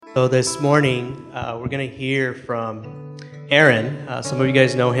So this morning, we're going to hear from Aaron. Some of you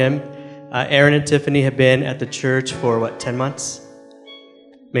guys know him. Aaron and Tiffany have been at the church for, 10 months?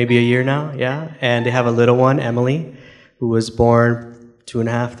 Maybe a year now, yeah? And they have a little one, Emily, who was born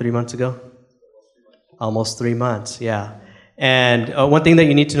 2.5, 3 months ago? Almost 3 months, yeah. And one thing that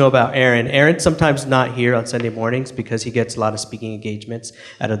you need to know about Aaron's sometimes not here on Sunday mornings because he gets a lot of speaking engagements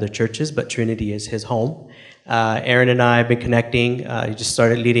at other churches, but Trinity is his home. Aaron and I have been connecting. He just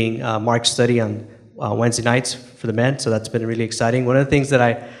started leading Mark's study on Wednesday nights for the men, so that's been really exciting. One of the things that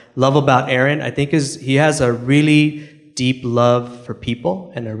I love about Aaron, I think, is he has a really deep love for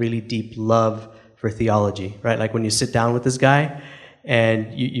people and a really deep love for theology, right? Like when you sit down with this guy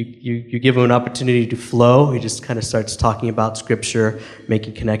and you give him an opportunity to flow, he just kind of starts talking about Scripture,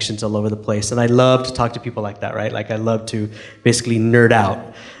 making connections all over the place. And I love to talk to people like that, right? Like I love to basically nerd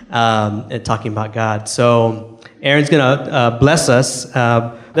out and talking about God. So Aaron's going to bless us.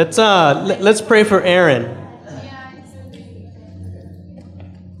 Let's pray for Aaron.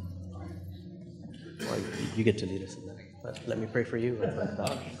 Well, you get to lead us in that. Let me pray for you.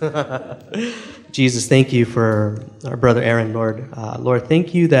 Jesus, thank you for our brother Aaron, Lord. Lord,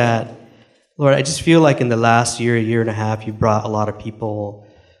 thank you that, Lord, I just feel like in the last year and a half, you brought a lot of people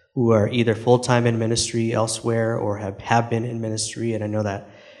who are either full-time in ministry elsewhere or have been in ministry. And I know that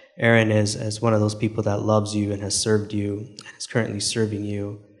Aaron is one of those people that loves you and has served you and is currently serving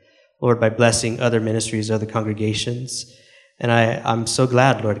you, Lord, by blessing other ministries, other congregations. And I'm so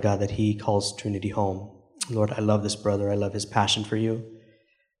glad, Lord God, that he calls Trinity home. Lord, I love this brother. I love his passion for you.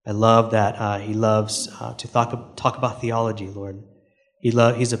 I love that he loves to talk about theology, Lord.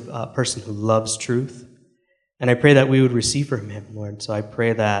 He's a person who loves truth. And I pray that we would receive from him, Lord. So I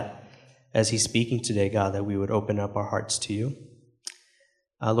pray that as he's speaking today, God, that we would open up our hearts to you.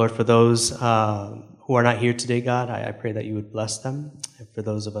 Lord, for those who are not here today, God, I pray that you would bless them. And for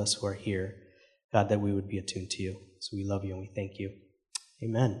those of us who are here, God, that we would be attuned to you. So we love you and we thank you.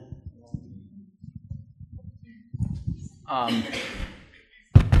 Amen. I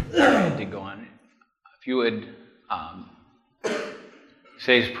did go on. If you would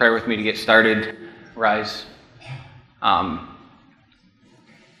say this prayer with me to get started, rise.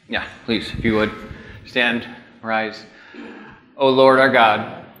 Please, if you would stand, rise. O Lord our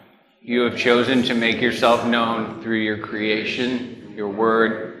God, you have chosen to make yourself known through your creation, your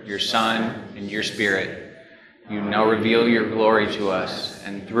word, your Son, and your Spirit. You now reveal your glory to us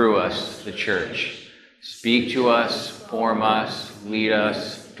and through us, the church. Speak to us, form us, lead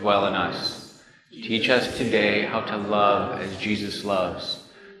us, dwell in us. Teach us today how to love as Jesus loves,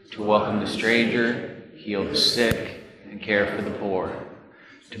 to welcome the stranger, heal the sick, and care for the poor,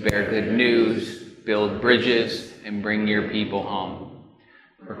 to bear good news, build bridges, and bring your people home.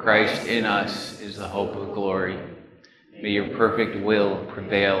 For Christ in us is the hope of glory. May your perfect will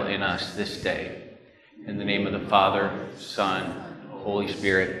prevail in us this day. In the name of the Father, Son, Holy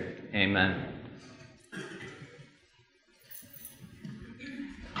Spirit, amen.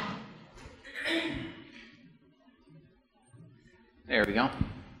 There we go.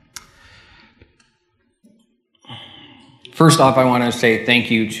 First off, I want to say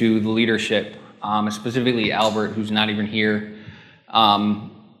thank you to the leadership, specifically Albert, who's not even here,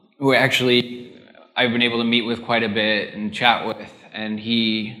 who actually I've been able to meet with quite a bit and chat with, and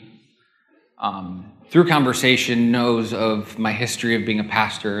he, through conversation, knows of my history of being a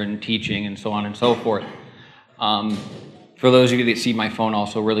pastor and teaching and so on and so forth. For those of you that see my phone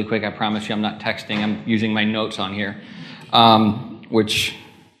also, really quick, I promise you I'm not texting, I'm using my notes on here. Which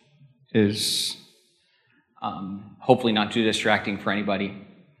is hopefully not too distracting for anybody.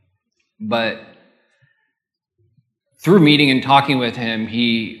 But through meeting and talking with him,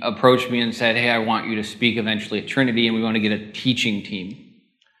 he approached me and said, hey, I want you to speak eventually at Trinity, and we want to get a teaching team,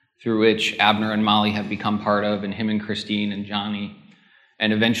 through which Abner and Molly have become part of, and him and Christine and Johnny,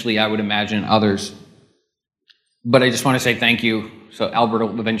 and eventually I would imagine others. But I just want to say thank you. So Albert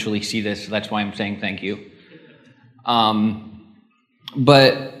will eventually see this, so that's why I'm saying thank you.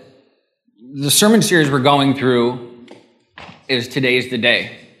 But the sermon series we're going through is Today's the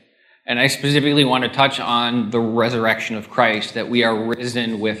Day. And I specifically want to touch on the resurrection of Christ, that we are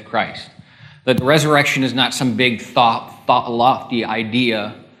risen with Christ. That the resurrection is not some big lofty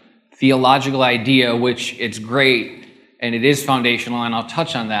idea, theological idea, which it's great and it is foundational, and I'll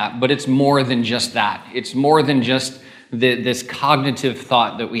touch on that, but it's more than just that. It's more than just this cognitive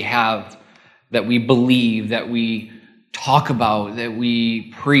thought that we have, that we believe, that we talk about, that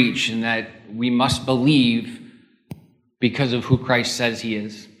we preach, and that we must believe because of who Christ says he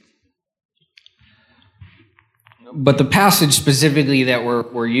is. But the passage specifically that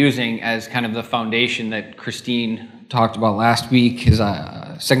we're using as kind of the foundation that Christine talked about last week is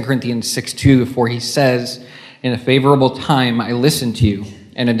 2 Corinthians 6:2, for he says, in a favorable time I listened to you,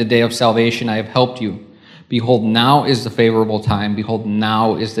 and in the day of salvation I have helped you. Behold, now is the favorable time. Behold,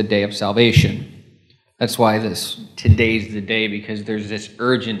 now is the day of salvation. That's why today's the day, because there's this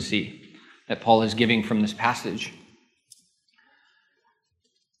urgency that Paul is giving from this passage.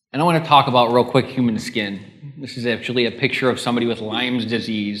 And I want to talk about real quick human skin. This is actually a picture of somebody with Lyme's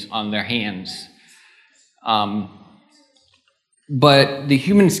disease on their hands. But the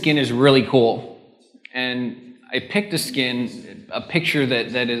human skin is really cool. And I picked a picture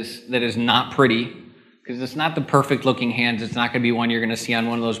that is not pretty, because it's not the perfect looking hands. It's not going to be one you're going to see on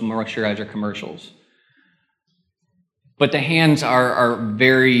one of those moisturizer commercials. But the hands are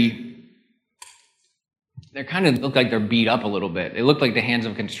they kind of look like they're beat up a little bit. They look like the hands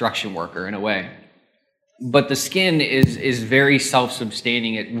of a construction worker in a way. But the skin is very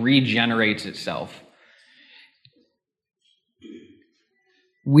self-sustaining. It regenerates itself.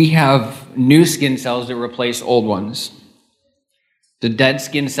 We have new skin cells that replace old ones. The dead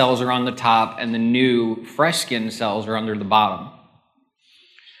skin cells are on the top, and the new, fresh skin cells are under the bottom.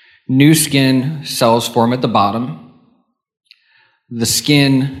 New skin cells form at the bottom.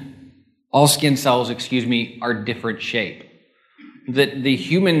 All skin cells, are different shape. The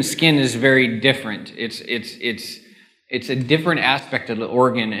human skin is very different. It's a different aspect of the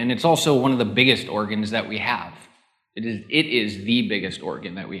organ, and it's also one of the biggest organs that we have. It is the biggest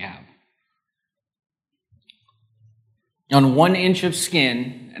organ that we have. On 1 inch of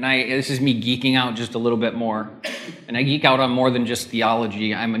skin, and this is me geeking out just a little bit more, and I geek out on more than just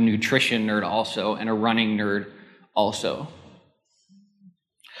theology. I'm a nutrition nerd also, and a running nerd also.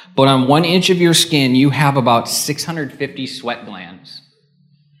 But on 1 inch of your skin, you have about 650 sweat glands.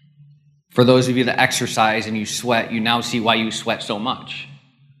 For those of you that exercise and you sweat, you now see why you sweat so much.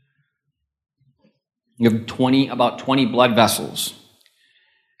 You have about 20 blood vessels.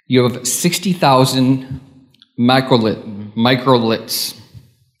 You have 60,000 microliths.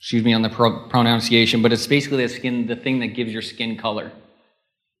 Excuse me on the pronunciation, but it's basically the thing that gives your skin color.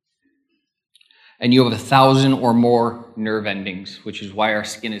 And you have 1,000 or more nerve endings, which is why our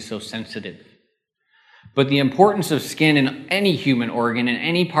skin is so sensitive. But the importance of skin in any human organ, in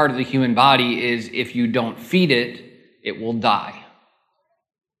any part of the human body, is if you don't feed it, it will die.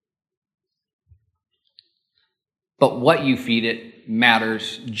 But what you feed it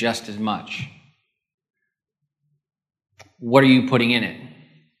matters just as much. What are you putting in it?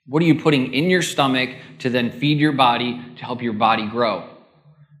 What are you putting in your stomach to then feed your body to help your body grow,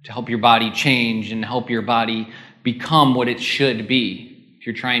 to help your body change and help your body become what it should be? If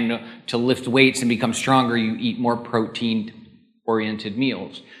you're trying to lift weights and become stronger, you eat more protein-oriented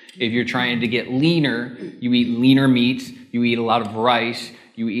meals. If you're trying to get leaner, you eat leaner meats, you eat a lot of rice,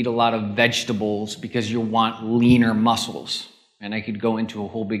 you eat a lot of vegetables because you want leaner muscles. And I could go into a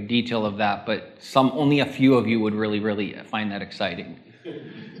whole big detail of that, but only a few of you would really, really find that exciting.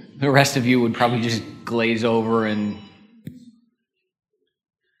 The rest of you would probably just glaze over and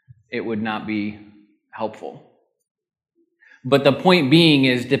it would not be helpful. But the point being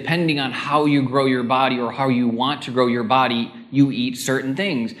is, depending on how you grow your body or how you want to grow your body, you eat certain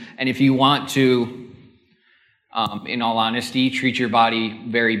things. And if you want to, in all honesty, treat your body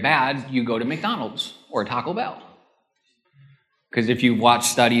very bad, you go to McDonald's or Taco Bell. Because if you watch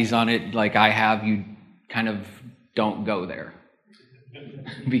studies on it like I have, you kind of don't go there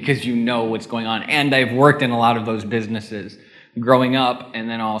because you know what's going on. And I've worked in a lot of those businesses growing up, and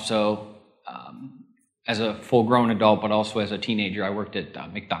then also as a full-grown adult, but also as a teenager, I worked at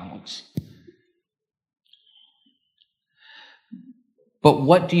McDonald's. But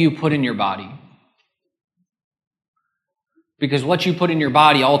what do you put in your body? Because what you put in your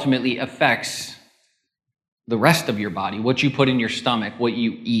body ultimately affects the rest of your body, what you put in your stomach, what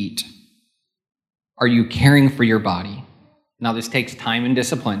you eat. Are you caring for your body? Now, this takes time and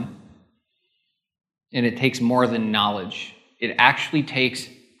discipline, and it takes more than knowledge. It actually takes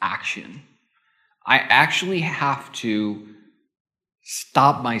action. I actually have to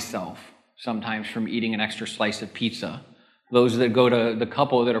stop myself sometimes from eating an extra slice of pizza. Those that go to the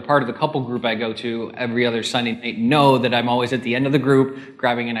couple, that are part of the couple group I go to every other Sunday night, know that I'm always at the end of the group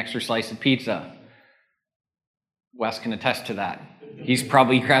grabbing an extra slice of pizza. Wes can attest to that. He's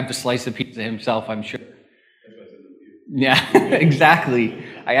probably grabbed a slice of pizza himself, I'm sure. Yeah, exactly.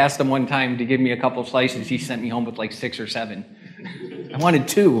 I asked him one time to give me a couple slices. He sent me home with like 6 or 7. I wanted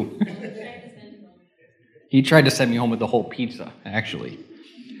 2. He tried to send me home with the whole pizza, actually.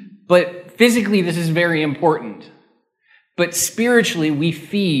 But physically, this is very important. But spiritually, we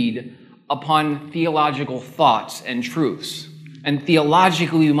feed upon theological thoughts and truths. And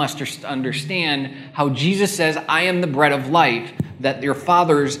theologically, we must understand how Jesus says, I am the bread of life. that your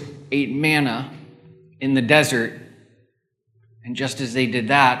fathers ate manna in the desert. And just as they did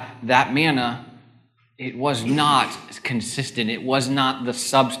that manna, it was not consistent. It was not the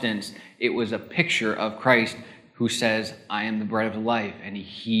substance. It was a picture of Christ who says, I am the bread of life, and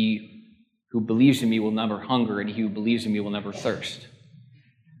he who believes in me will never hunger, and he who believes in me will never thirst.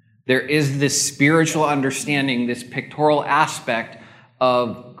 There is this spiritual understanding, this pictorial aspect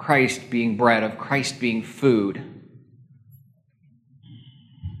of Christ being bread, of Christ being food.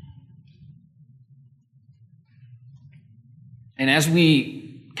 And as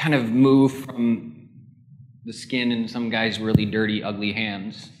we kind of move from the skin in some guys' really dirty, ugly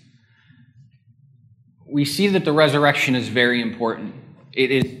hands, we see that the resurrection is very important.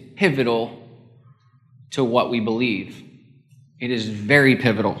 It is pivotal to what we believe. It is very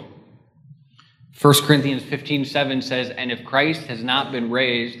pivotal. 1 Corinthians 15:7 says, and if Christ has not been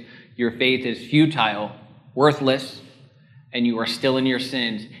raised, your faith is futile, worthless, and you are still in your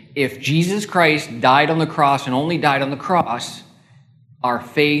sins. If Jesus Christ died on the cross and only died on the cross, our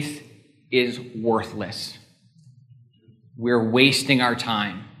faith is worthless. We're wasting our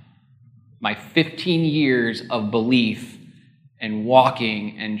time. My 15 years of belief and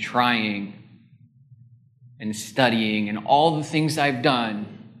walking and trying and studying and all the things I've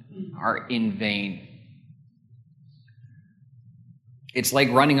done are in vain. It's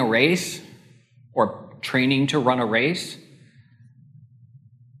like running a race or training to run a race.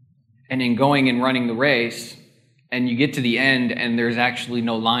 And in going and running the race, and you get to the end and there's actually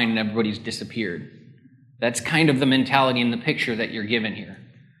no line and everybody's disappeared. That's kind of the mentality in the picture that you're given here.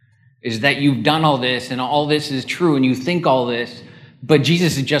 Is that you've done all this and all this is true and you think all this, but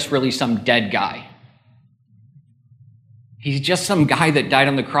Jesus is just really some dead guy. He's just some guy that died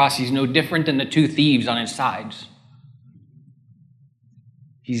on the cross. He's no different than the two thieves on his sides.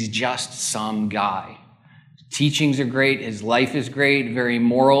 He's just some guy. His teachings are great. His life is great, very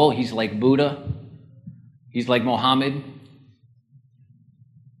moral. He's like Buddha. He's like Muhammad.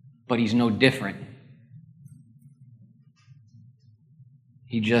 But he's no different.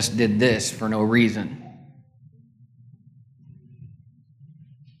 He just did this for no reason.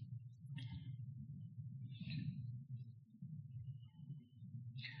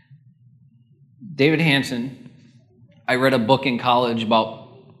 David Hansen, I read a book in college about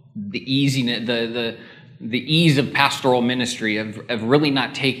the easiness, the ease of pastoral ministry, of really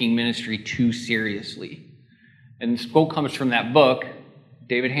not taking ministry too seriously. And this quote comes from that book.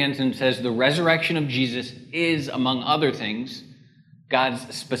 David Hansen says, the resurrection of Jesus is, among other things,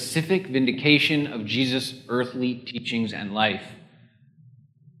 God's specific vindication of Jesus' earthly teachings and life.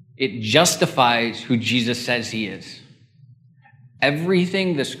 It justifies who Jesus says he is.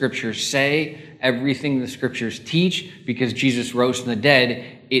 Everything the scriptures say, everything the scriptures teach, because Jesus rose from the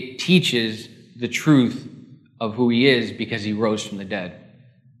dead, it teaches the truth of who he is because he rose from the dead.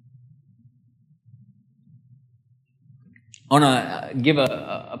 I want to give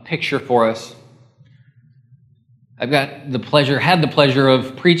a picture for us. I've had the pleasure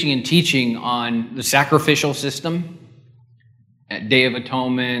of preaching and teaching on the sacrificial system, at Day of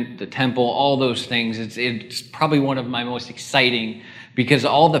Atonement, the temple, all those things. It's probably one of my most exciting, because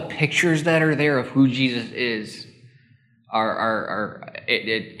all the pictures that are there of who Jesus is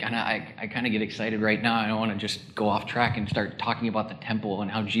I kind of get excited right now. I don't want to just go off track and start talking about the temple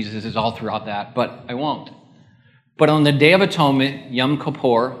and how Jesus is all throughout that, but I won't. But on the Day of Atonement, Yom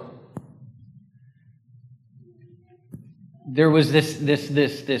Kippur, there was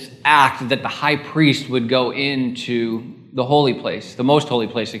this act that the high priest would go into the holy place, the most holy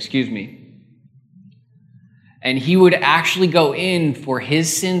place, and he would actually go in for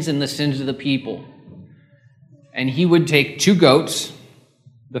his sins and the sins of the people. And he would take 2 goats.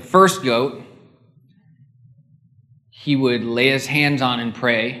 The first goat, he would lay his hands on and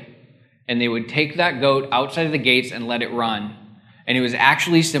pray, and they would take that goat outside of the gates and let it run. And it was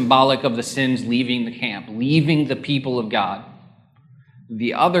actually symbolic of the sins leaving the camp, leaving the people of God.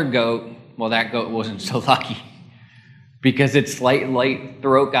 The other goat, well, that goat wasn't so lucky, because its light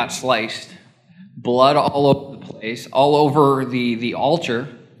throat got sliced, blood all over the place, all over the altar,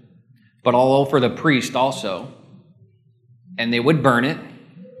 but all over the priest also. And they would burn it,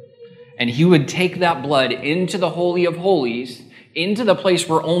 and he would take that blood into the Holy of Holies, into the place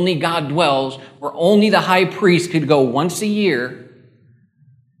where only God dwells, where only the high priest could go once a year,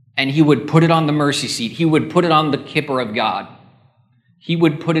 and he would put it on the mercy seat. He would put it on the kippur of God. He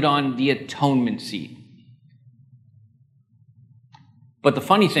would put it on the atonement seat. But the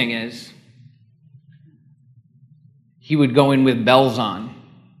funny thing is, he would go in with bells on.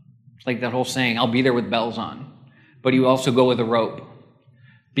 It's like that whole saying, I'll be there with bells on. But he would also go with a rope.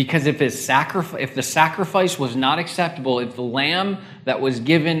 Because if the sacrifice was not acceptable, if the lamb that was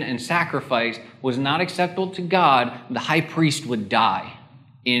given and sacrificed was not acceptable to God, the high priest would die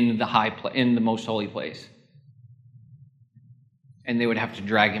in the most holy place. And they would have to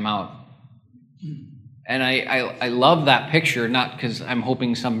drag him out. And I love that picture, not because I'm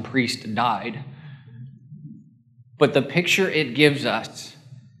hoping some priest died, but the picture it gives us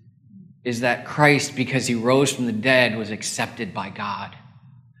is that Christ, because he rose from the dead, was accepted by God.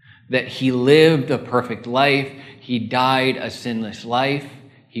 That he lived a perfect life, he died a sinless life,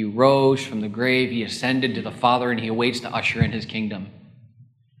 he rose from the grave, he ascended to the Father, and he awaits to usher in his kingdom.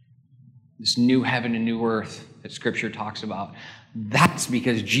 This new heaven and new earth that Scripture talks about. That's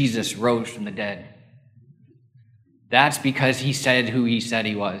because Jesus rose from the dead. That's because he said who he said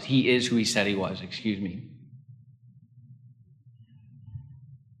he was. He is who he said he was, excuse me.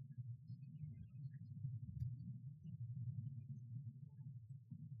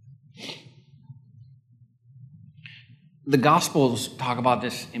 The Gospels talk about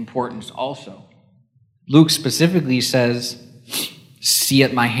this importance also. Luke specifically says, "See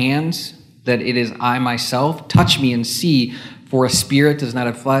at my hands, that it is I myself. Touch me and see, for a spirit does not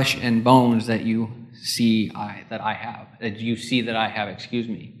have flesh and bones that you see that I have, excuse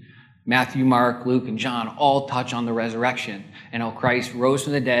me." Matthew, Mark, Luke, and John all touch on the resurrection and how Christ rose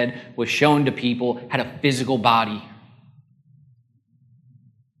from the dead, was shown to people, had a physical body.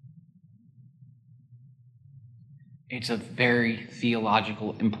 It's of very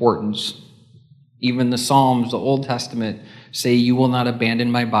theological importance. Even the Psalms, the Old Testament, say, "You will not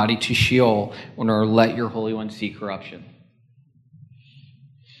abandon my body to Sheol, nor let your Holy One see corruption."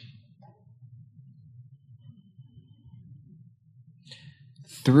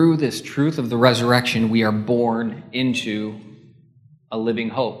 Through this truth of the resurrection, we are born into a living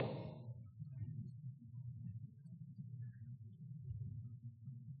hope.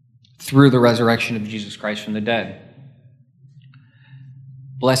 Through the resurrection of Jesus Christ from the dead.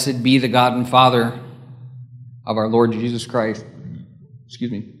 Blessed be the God and Father of our Lord Jesus Christ.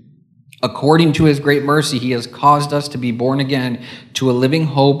 According to his great mercy, he has caused us to be born again to a living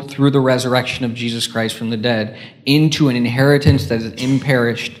hope through the resurrection of Jesus Christ from the dead, into an inheritance that is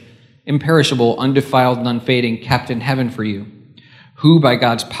imperishable, undefiled, and unfading, kept in heaven for you, who by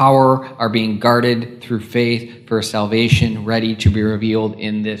God's power are being guarded through faith for salvation, ready to be revealed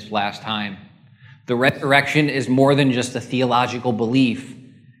in this last time. The resurrection is more than just a theological belief.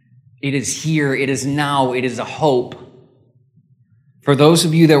 It is here, it is now, it is a hope. For those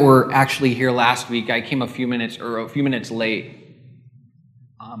of you that were actually here last week, I came a few minutes late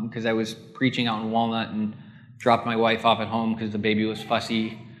because I was preaching out in Walnut and dropped my wife off at home because the baby was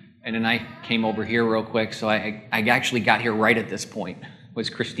fussy. And then I came over here real quick, so I actually got here right at this point, was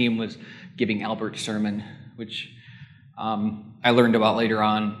Christine was giving Albert's sermon, which I learned about later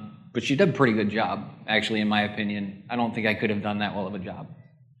on. But she did a pretty good job, actually, in my opinion. I don't think I could have done that well of a job.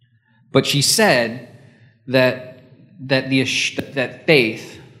 But she said that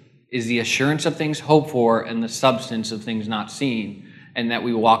faith is the assurance of things hoped for and the substance of things not seen, and that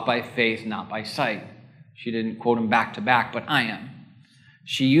we walk by faith, not by sight. She didn't quote them back to back, but I am.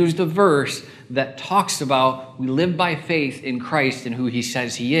 She used a verse that talks about we live by faith in Christ and who he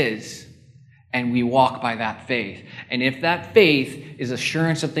says he is, and we walk by that faith. And if that faith is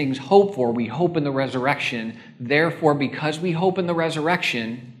assurance of things hoped for, we hope in the resurrection. Therefore, because we hope in the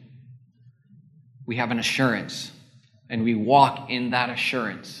resurrection, we have an assurance, and we walk in that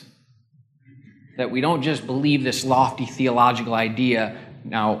assurance. That we don't just believe this lofty theological idea.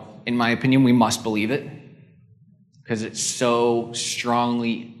 Now, in my opinion, we must believe it, because it's so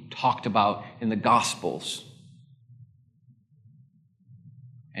strongly talked about in the Gospels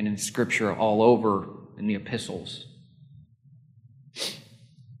and in Scripture all over in the epistles.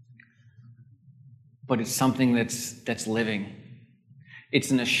 But it's something that's living. It's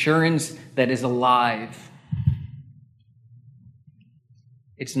an assurance that is alive.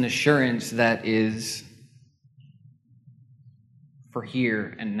 It's an assurance that is for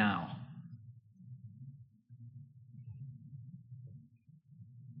here and now.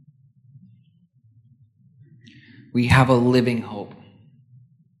 We have a living hope.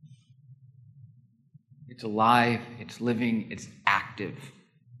 It's alive, it's living, it's active.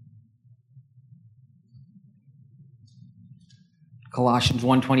 Colossians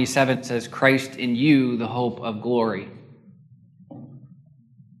 1:27 says, "Christ in you, the hope of glory."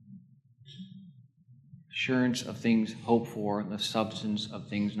 Assurance of things hoped for, the substance of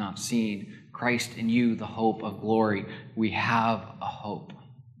things not seen. Christ in you, the hope of glory. We have a hope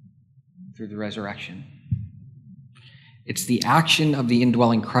through the resurrection. It's the action of the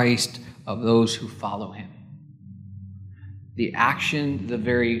indwelling Christ of those who follow him. the action, the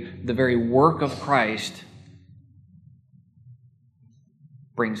very work of Christ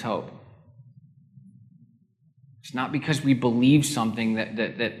brings hope. It's not because we believe something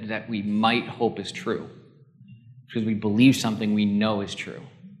that we might hope is true. It's because we believe something we know is true.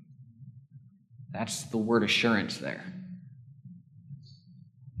 That's the word assurance there.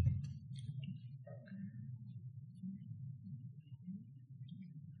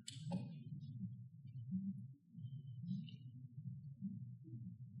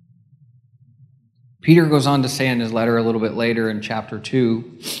 Peter goes on to say in his letter a little bit later in chapter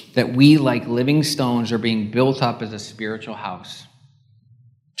 2 that we, like living stones, are being built up as a spiritual house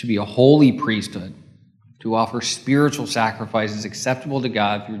to be a holy priesthood, to offer spiritual sacrifices acceptable to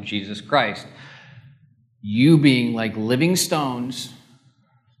God through Jesus Christ. You being like living stones,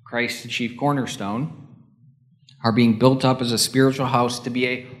 Christ the chief cornerstone, are being built up as a spiritual house to be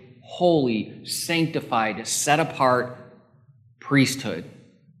a holy, sanctified, set-apart priesthood,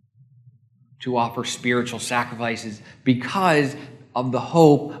 to offer spiritual sacrifices. Because of the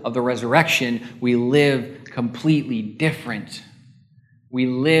hope of the resurrection, we live completely different. We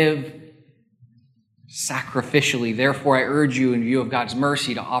live sacrificially. Therefore, I urge you, in view of God's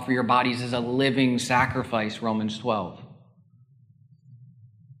mercy, to offer your bodies as a living sacrifice, Romans 12.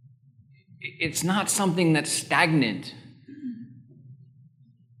 It's not something that's stagnant.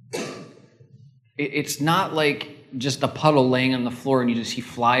 It's not like just a puddle laying on the floor and you just see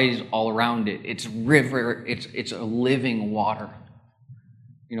flies all around it. It's river, it's a living water.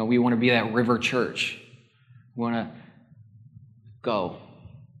 You know, we want to be that river church. We want to go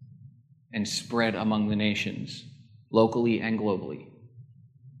and spread among the nations, locally and globally.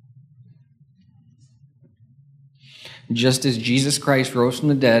 Just as Jesus Christ rose from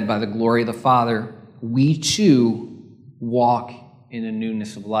the dead by the glory of the Father, we too walk in a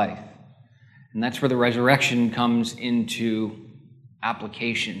newness of life. And that's where the resurrection comes into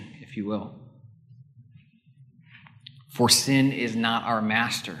application, if you will. For sin is not our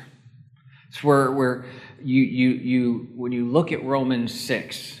master. It's where when you look at Romans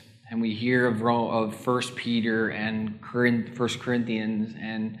 6, and we hear of 1 Peter and 1 Corinthians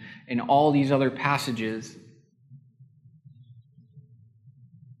and all these other passages,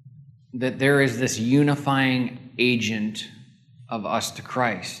 that there is this unifying agent of us to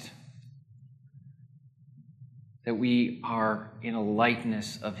Christ. That we are in a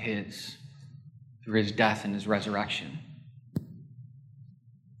likeness of His through His death and His resurrection.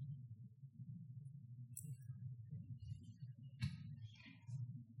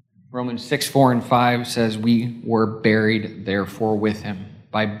 Romans 6, 4 and 5 says, we were buried therefore with Him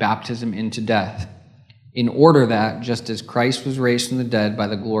by baptism into death, in order that, just as Christ was raised from the dead by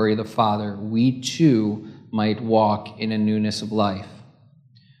the glory of the Father, we too might walk in a newness of life.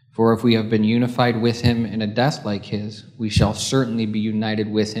 For if we have been unified with Him in a death like His, we shall certainly be united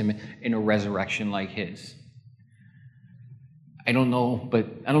with Him in a resurrection like His. I don't know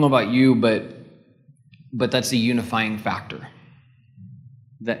about you, but that's a unifying factor.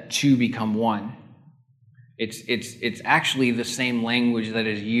 That two become one. It's actually the same language that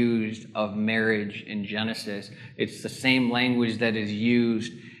is used of marriage in Genesis. It's the same language that is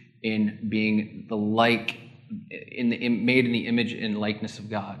used in being made in the image and likeness of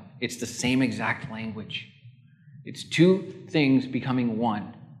God. It's the same exact language. It's two things becoming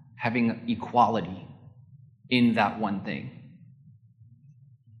one, having equality in that one thing.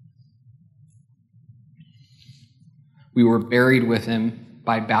 We were buried with Him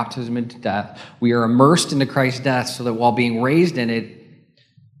by baptism into death. We are immersed into Christ's death so that while being raised in it,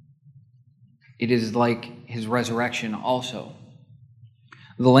 it is like His resurrection also.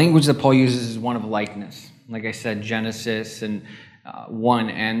 The language that Paul uses is one of likeness. Like I said, Genesis and 1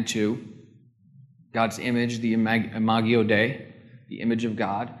 and 2. God's image, the Imago Dei, the image of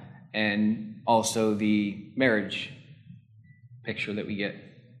God, and also the marriage picture that we get.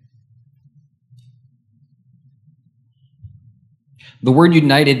 The word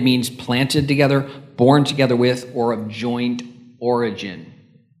united means planted together, born together with, or of joint origin.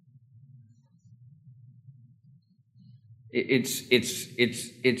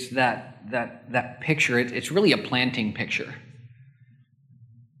 It's that picture. It's really a planting picture.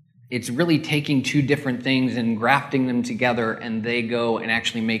 It's really taking two different things and grafting them together, and they go and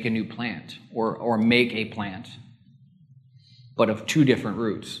actually make a new plant, or make a plant, but of two different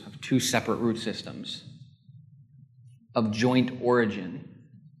roots, of two separate root systems, of joint origin,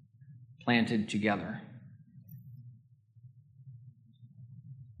 planted together.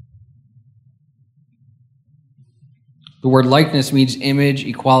 The word likeness means image,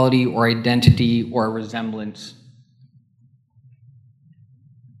 equality, or identity, or a resemblance.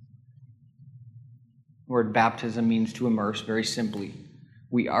 The word baptism means to immerse, very simply.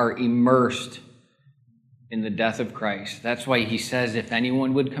 We are immersed in the death of Christ. That's why he says, if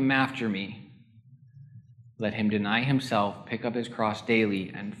anyone would come after me, let him deny himself, pick up his cross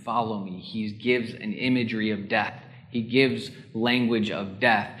daily, and follow me. He gives an imagery of death. He gives language of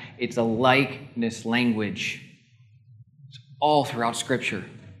death. It's a likeness language. It's all throughout Scripture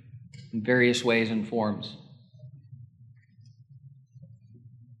in various ways and forms.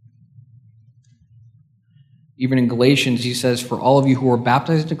 Even in Galatians, he says, for all of you who are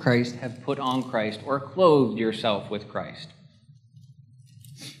baptized into Christ have put on Christ or clothed yourself with Christ.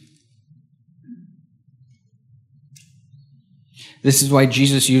 This is why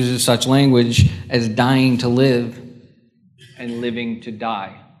Jesus uses such language as dying to live and living to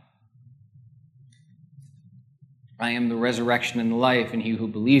die. I am the resurrection and the life, and he who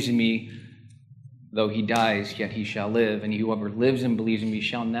believes in me, though he dies, yet he shall live, and whoever lives and believes in me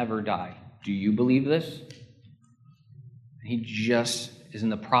shall never die. Do you believe this? He just is in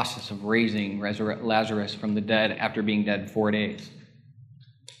the process of raising Lazarus from the dead after being dead 4 days.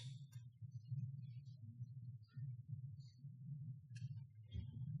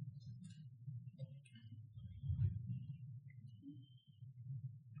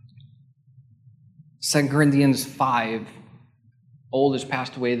 Second Corinthians 5, old has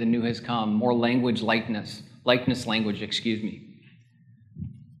passed away, the new has come. More likeness language, excuse me.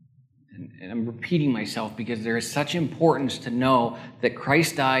 And I'm repeating myself because there is such importance to know that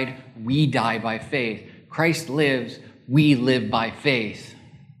Christ died, we die by faith. Christ lives, we live by faith.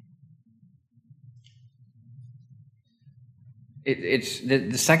 It's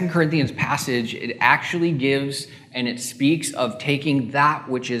the 2 Corinthians passage, it actually gives and it speaks of taking that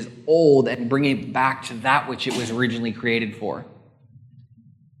which is old and bringing it back to that which it was originally created for.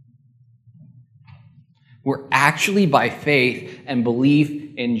 We're actually by faith and belief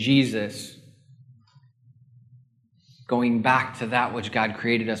in Jesus going back to that which God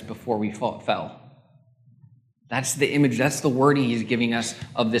created us before we fell. That's the image, that's the wording he's giving us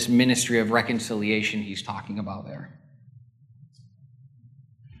of this ministry of reconciliation he's talking about there.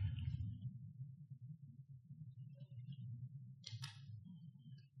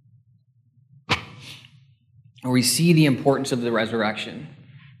 We see the importance of the resurrection.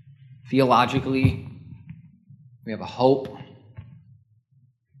 Theologically, we have a hope,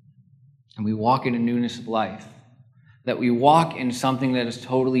 and we walk in a newness of life. That we walk in something that is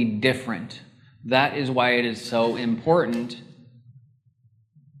totally different. That is why it is so important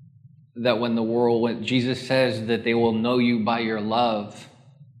that when Jesus says that they will know you by your love,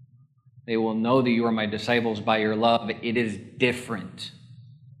 they will know that you are my disciples by your love, it is different.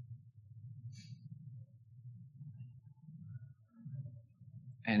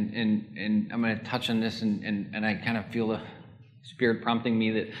 And I'm going to touch on this, and I kind of feel the Spirit prompting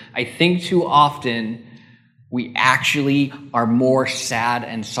me that I think too often we actually are more sad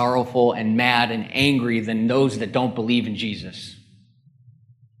and sorrowful and mad and angry than those that don't believe in Jesus.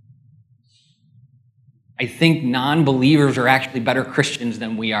 I think non-believers are actually better Christians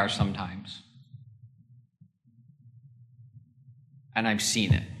than we are sometimes. And I've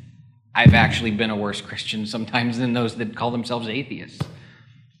seen it. I've actually been a worse Christian sometimes than those that call themselves atheists.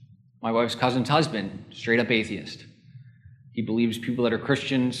 My wife's cousin's husband, straight up atheist. He believes people that are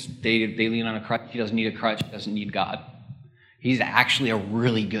Christians, they lean on a crutch. He doesn't need a crutch. He doesn't need God. He's actually a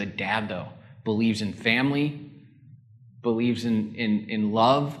really good dad, though. Believes in family, believes in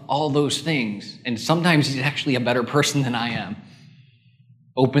love, all those things. And sometimes he's actually a better person than I am.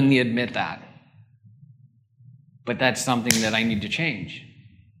 Openly admit that. But that's something that I need to change.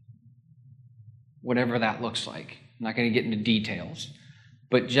 Whatever that looks like. I'm not going to get into details.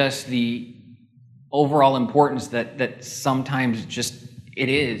 But just the overall importance that sometimes just it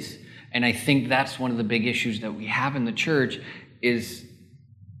is. And I think that's one of the big issues that we have in the church is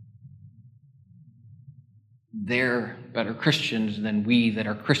they're better Christians than we that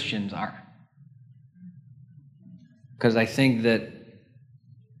are Christians are. Because I think that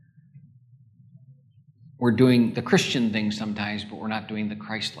we're doing the Christian thing sometimes, but we're not doing the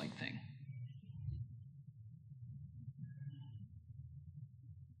Christ-like thing.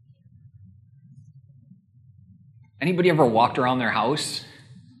 Anybody ever walked around their house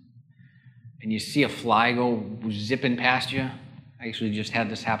and you see a fly go zipping past you? I actually just had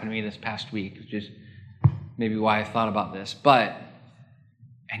this happen to me this past week. It's just maybe why I thought about this. And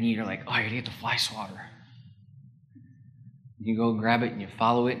you're like, oh, I gotta get the fly swatter. You go grab it and you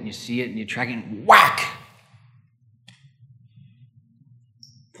follow it and you see it and you track it and whack!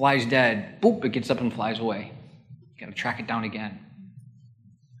 Fly's dead. Boop, it gets up and flies away. You gotta track it down again.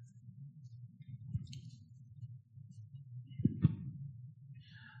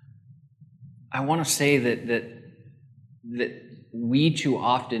 I want to say that we too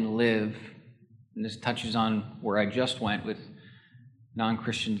often live, and this touches on where I just went with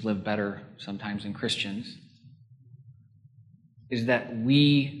non-Christians live better sometimes than Christians, is that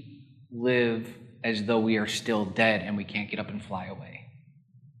we live as though we are still dead and we can't get up and fly away.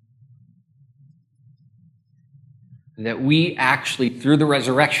 That we actually, through the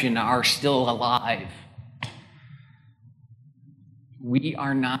resurrection, are still alive. We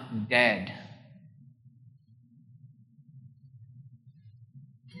are not dead.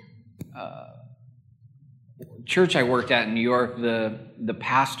 Church I worked at in New York, the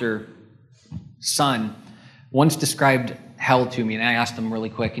pastor's son once described hell to me, and I asked him really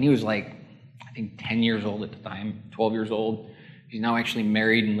quick, and he was like, I think 10 years old at the time, 12 years old. He's now actually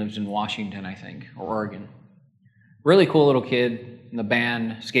married and lives in Washington, I think, or Oregon. Really cool little kid in the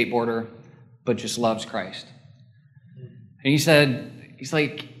band, skateboarder, but just loves Christ. And he said, he's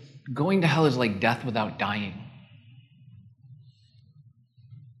like, going to hell is like death without dying.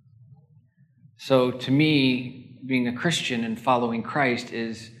 So to me, being a Christian and following Christ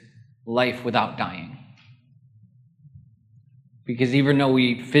is life without dying. Because even though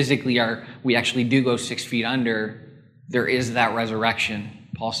we physically we actually do go 6 feet under, there is that resurrection,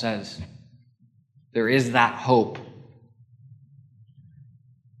 Paul says. There is that hope.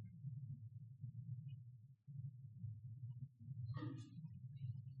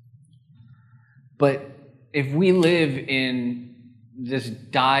 But if we live in this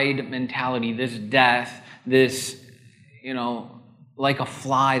died mentality, this death, this, like a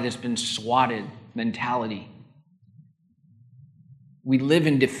fly that's been swatted mentality, we live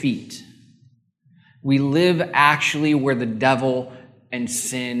in defeat. We live actually where the devil and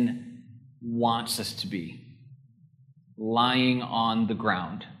sin wants us to be, lying on the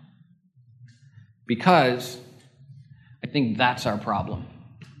ground. Because I think that's our problem.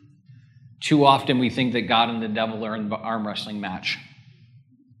 Too often we think that God and the devil are in an arm wrestling match.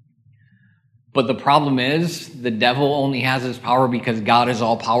 But the problem is, the devil only has his power because God is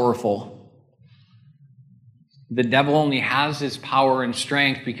all powerful. The devil only has his power and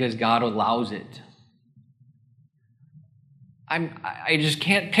strength because God allows it. I just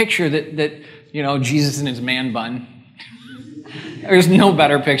can't picture that Jesus in his man bun. There's no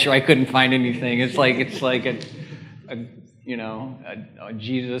better picture. I couldn't find anything. It's like a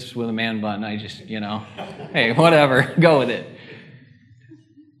Jesus with a man bun. I just, hey, whatever, go with it.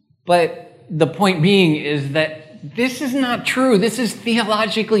 But the point being is that this is not true. This is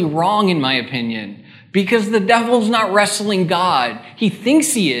theologically wrong, in my opinion, because the devil's not wrestling God. He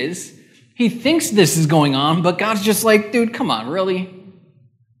thinks he is. He thinks this is going on, but God's just like, dude, come on, really?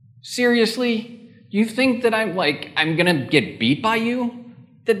 Seriously? You think that I'm going to get beat by you?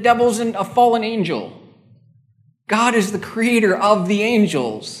 The devil's a fallen angel. God is the creator of the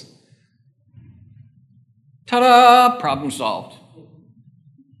angels. Ta-da! Problem solved.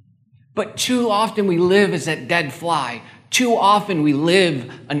 But too often we live as that dead fly. Too often we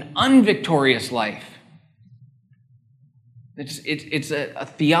live an unvictorious life. It's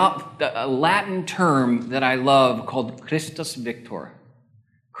a Latin term that I love called Christus Victor.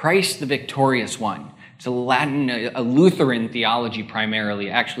 Christ the victorious one. It's a Lutheran theology primarily.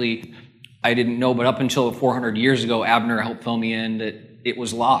 Actually, I didn't know, but up until 400 years ago, Abner helped fill me in that it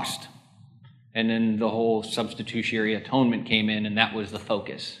was lost. And then the whole substitutionary atonement came in, and that was the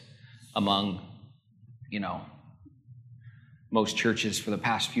focus among, most churches for the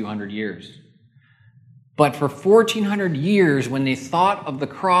past few hundred years. But for 1,400 years, when they thought of the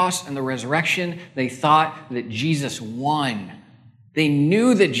cross and the resurrection, they thought that Jesus won. They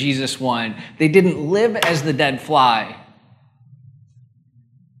knew that Jesus won. They didn't live as the dead fly.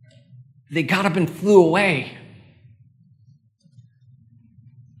 They got up and flew away.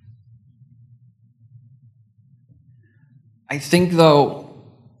 I think, though,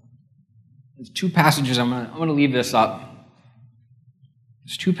 there's two passages. I'm going to leave this up.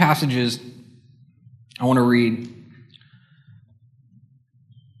 There's two passages I want to read.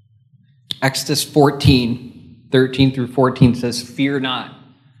 Exodus 14, 13 through 14 says, "Fear not."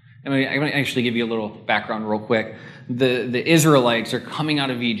 I'm going to actually give you a little background real quick. The Israelites are coming out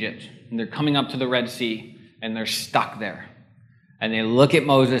of Egypt, and they're coming up to the Red Sea, and they're stuck there. And they look at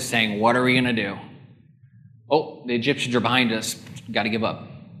Moses saying, "What are we going to do?" "Oh, the Egyptians are behind us. Got to give up."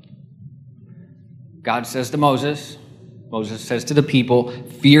 God says to Moses says to the people,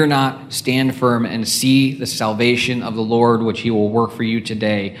 "Fear not, stand firm, and see the salvation of the Lord, which he will work for you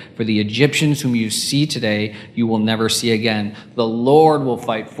today. For the Egyptians whom you see today, you will never see again. The Lord will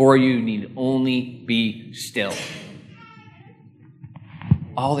fight for you. You need only be still."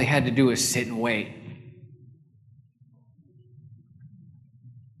 All they had to do was sit and wait.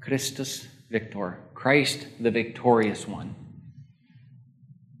 Christus victor. Christ, the victorious one.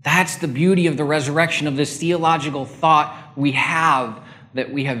 That's the beauty of the resurrection, of this theological thought we have,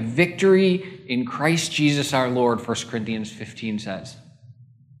 that we have victory in Christ Jesus our Lord, 1 Corinthians 15 says.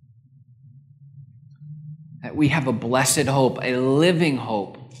 That we have a blessed hope, a living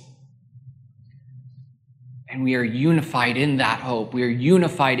hope. And we are unified in that hope. We are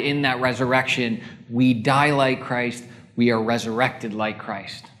unified in that resurrection. We die like Christ. We are resurrected like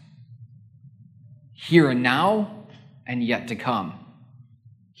Christ. Here and now, and yet to come.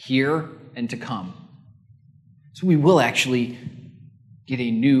 Here and to come. So we will actually get a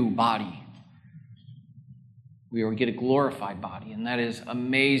new body. We will get a glorified body, and that is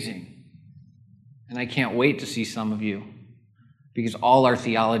amazing. And I can't wait to see some of you, because all our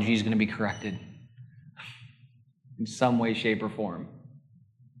theology is going to be corrected in some way, shape, or form.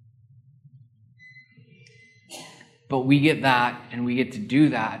 But we get that, and we get to do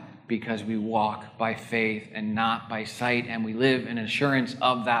that because we walk by faith and not by sight, and we live in assurance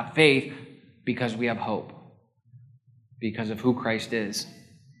of that faith because we have hope, because of who Christ is.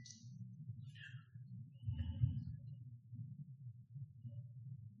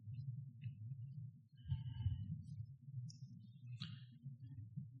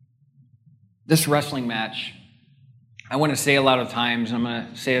 This wrestling match, I want to say a lot of times, and I'm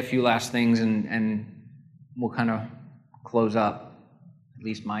going to say a few last things, and we'll kind of close up. At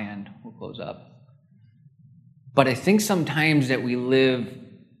least my end will close up. But I think sometimes that we live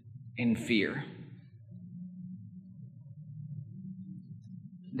in fear.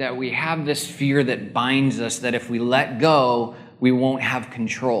 That we have this fear that binds us, that if we let go, we won't have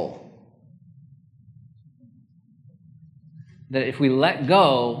control. That if we let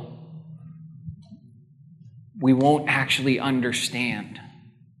go, we won't actually understand.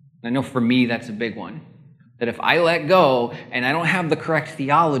 I know for me that's a big one. That if I let go and I don't have the correct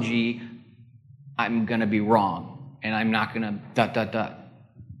theology, I'm going to be wrong. And I'm not going to ...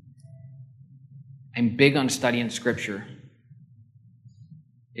 I'm big on studying Scripture.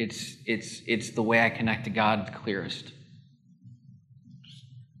 It's the way I connect to God clearest.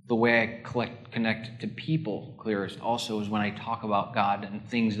 The way I connect to people clearest also is when I talk about God and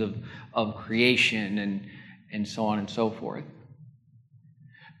things of creation and so on and so forth.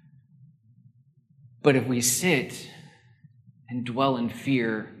 But if we sit and dwell in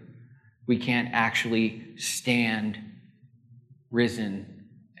fear, we can't actually stand risen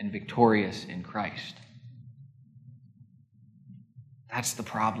and victorious in Christ. That's the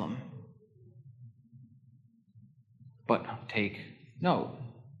problem. But take note.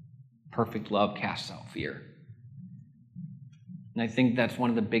 Perfect love casts out fear. And I think that's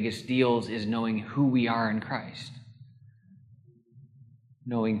one of the biggest deals, is knowing who we are in Christ.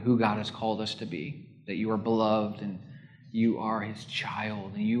 Knowing who God has called us to be. That you are beloved and you are his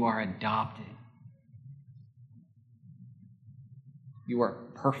child and you are adopted. You are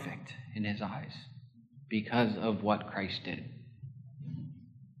perfect in his eyes because of what Christ did.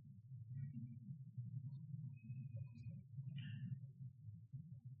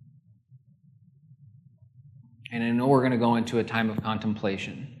 And I know we're going to go into a time of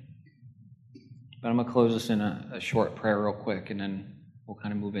contemplation. But I'm going to close this in a short prayer real quick, and then we'll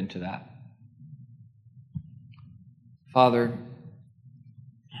kind of move into that. Father,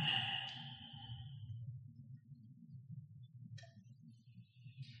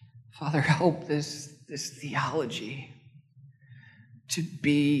 help this theology to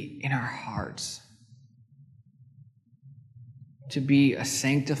be in our hearts, to be a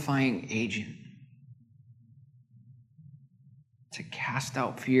sanctifying agent, to cast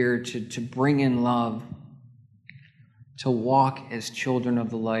out fear, to bring in love, to walk as children of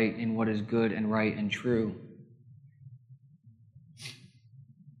the light in what is good and right and true.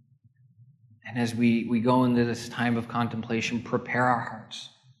 And as we go into this time of contemplation, prepare our hearts.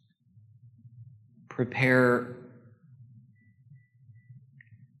 Prepare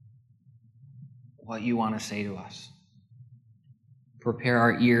what you want to say to us. Prepare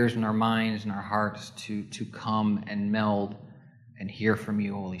our ears and our minds and our hearts to come and meld and hear from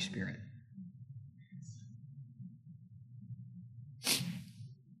you, Holy Spirit.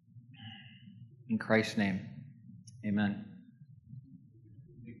 In Christ's name, amen.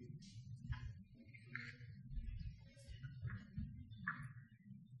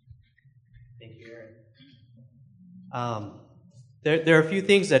 Thank you, Aaron. There are a few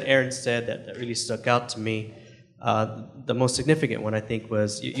things that Aaron said that really stuck out to me. The most significant one, I think,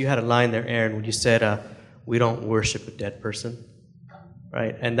 was you had a line there, Aaron, when you said, we don't worship a dead person,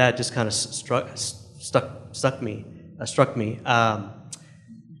 right? And that just kind of struck me.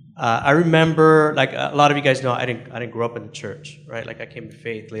 I remember, like a lot of you guys know, I didn't grow up in the church, right? Like I came to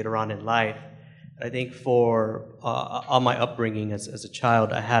faith later on in life. I think for all my upbringing as a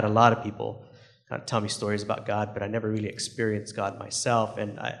child, I had a lot of people kind of tell me stories about God, but I never really experienced God myself,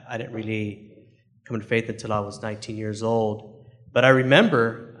 and I didn't really come to faith until I was 19 years old. But I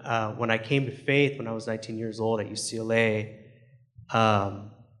remember when I came to faith when I was 19 years old at UCLA,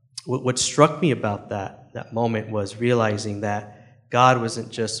 what struck me about that moment was realizing that God wasn't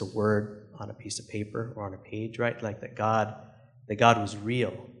just a word on a piece of paper or on a page, right? Like that God was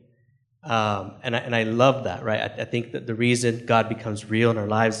real. And I love that, right? I think that the reason God becomes real in our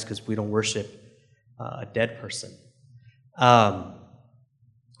lives is because we don't worship a dead person.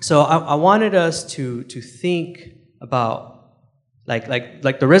 So I wanted us to think about like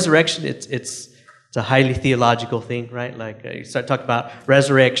the resurrection. It's a highly theological thing, right? Like you start talking about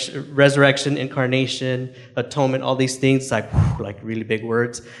resurrection, incarnation, atonement, all these things. Like really big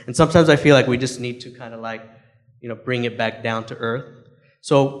words. And sometimes I feel like we just need to kind of bring it back down to earth.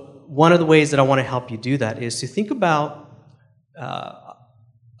 So one of the ways that I want to help you do that is to think about,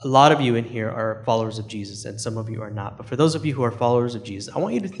 a lot of you in here are followers of Jesus, and some of you are not. But for those of you who are followers of Jesus, I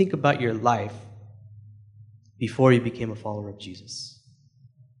want you to think about your life before you became a follower of Jesus.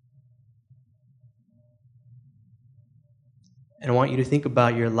 And I want you to think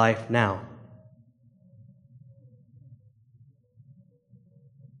about your life now.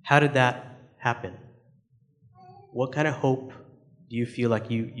 How did that happen? What kind of hope do you feel like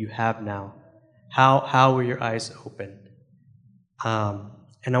you have now? How were your eyes opened?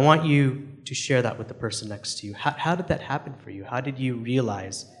 And I want you to share that with the person next to you. How did that happen for you? How did you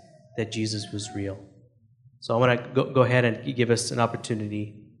realize that Jesus was real? So I want to go ahead and give us an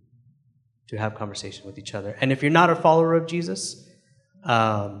opportunity to have conversation with each other. And if you're not a follower of Jesus,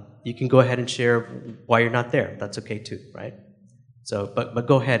 you can go ahead and share why you're not there. That's okay too, right? So, but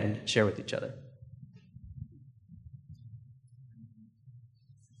go ahead and share with each other.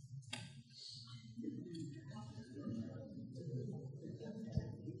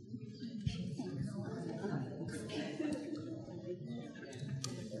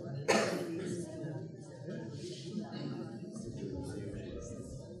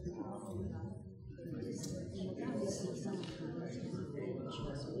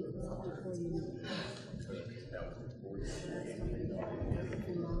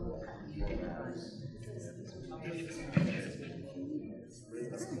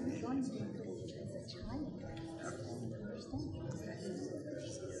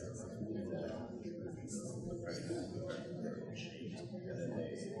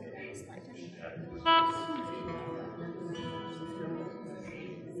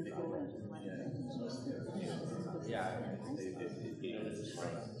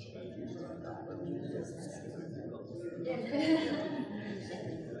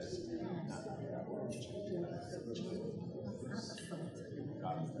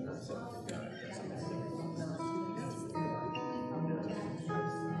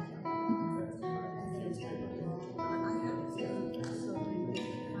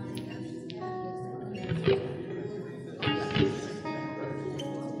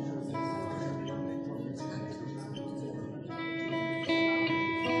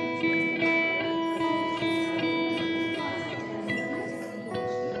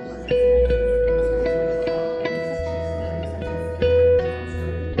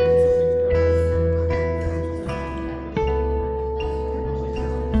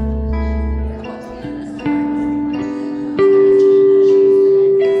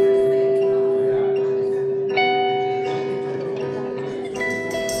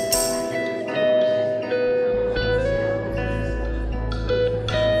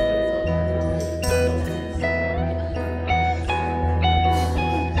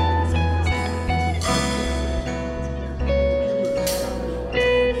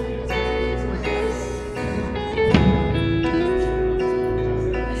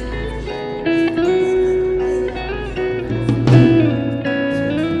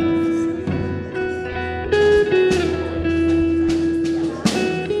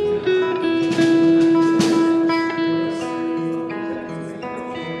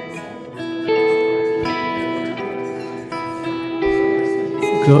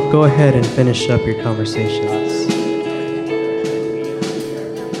 Go ahead and finish up your conversations.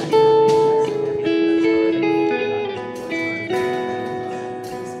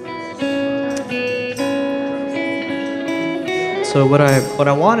 So what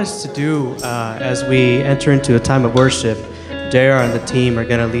I want us to do as we enter into a time of worship, JR and the team are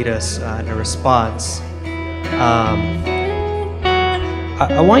going to lead us in a response.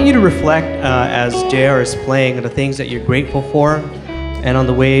 I want you to reflect as JR is playing on the things that you're grateful for, and on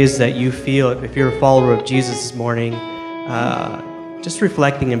the ways that you feel, if you're a follower of Jesus this morning, just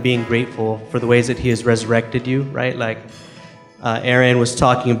reflecting and being grateful for the ways that he has resurrected you, right? Like Aaron was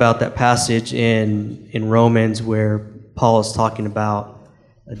talking about that passage in Romans where Paul is talking about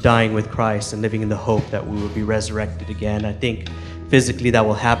dying with Christ and living in the hope that we will be resurrected again. I think physically that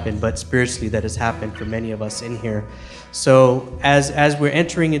will happen, but spiritually that has happened for many of us in here. So as we're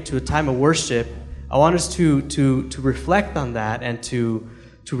entering into a time of worship, I want us to reflect on that and to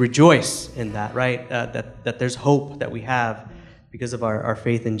rejoice in that, right? That there's hope that we have because of our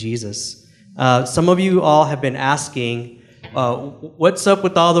faith in Jesus. Some of you all have been asking, what's up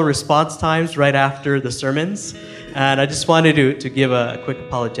with all the response times right after the sermons? And I just wanted to give a quick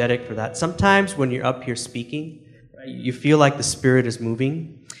apologetic for that. Sometimes when you're up here speaking, you feel like the Spirit is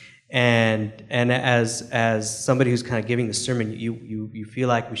moving, and as somebody who's kind of giving the sermon, you feel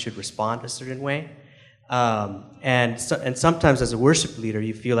like we should respond a certain way, and sometimes as a worship leader,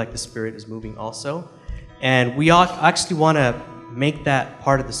 you feel like the Spirit is moving also, and we actually want to make that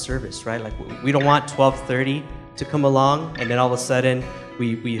part of the service, right? Like we don't want 12:30 to come along, and then all of a sudden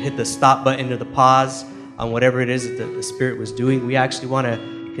we hit the stop button or the pause on whatever it is that the Spirit was doing. We actually want to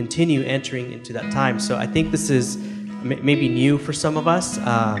continue entering into that time. So I think this is maybe new for some of us,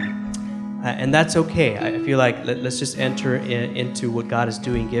 and that's okay. I feel like let's just enter into what God is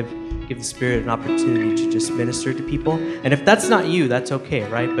doing. Give the Spirit an opportunity to just minister to people. And if that's not you, that's okay,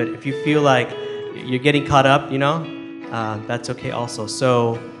 right? But if you feel like you're getting caught up, that's okay also.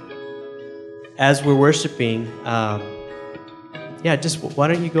 So as we're worshiping, just why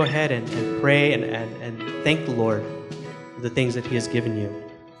don't you go ahead and pray and thank the Lord for the things that he has given you.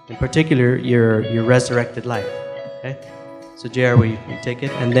 In particular, your resurrected life. Okay? So JR, will you take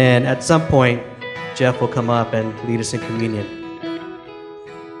it? And then at some point, Jeff will come up and lead us in communion.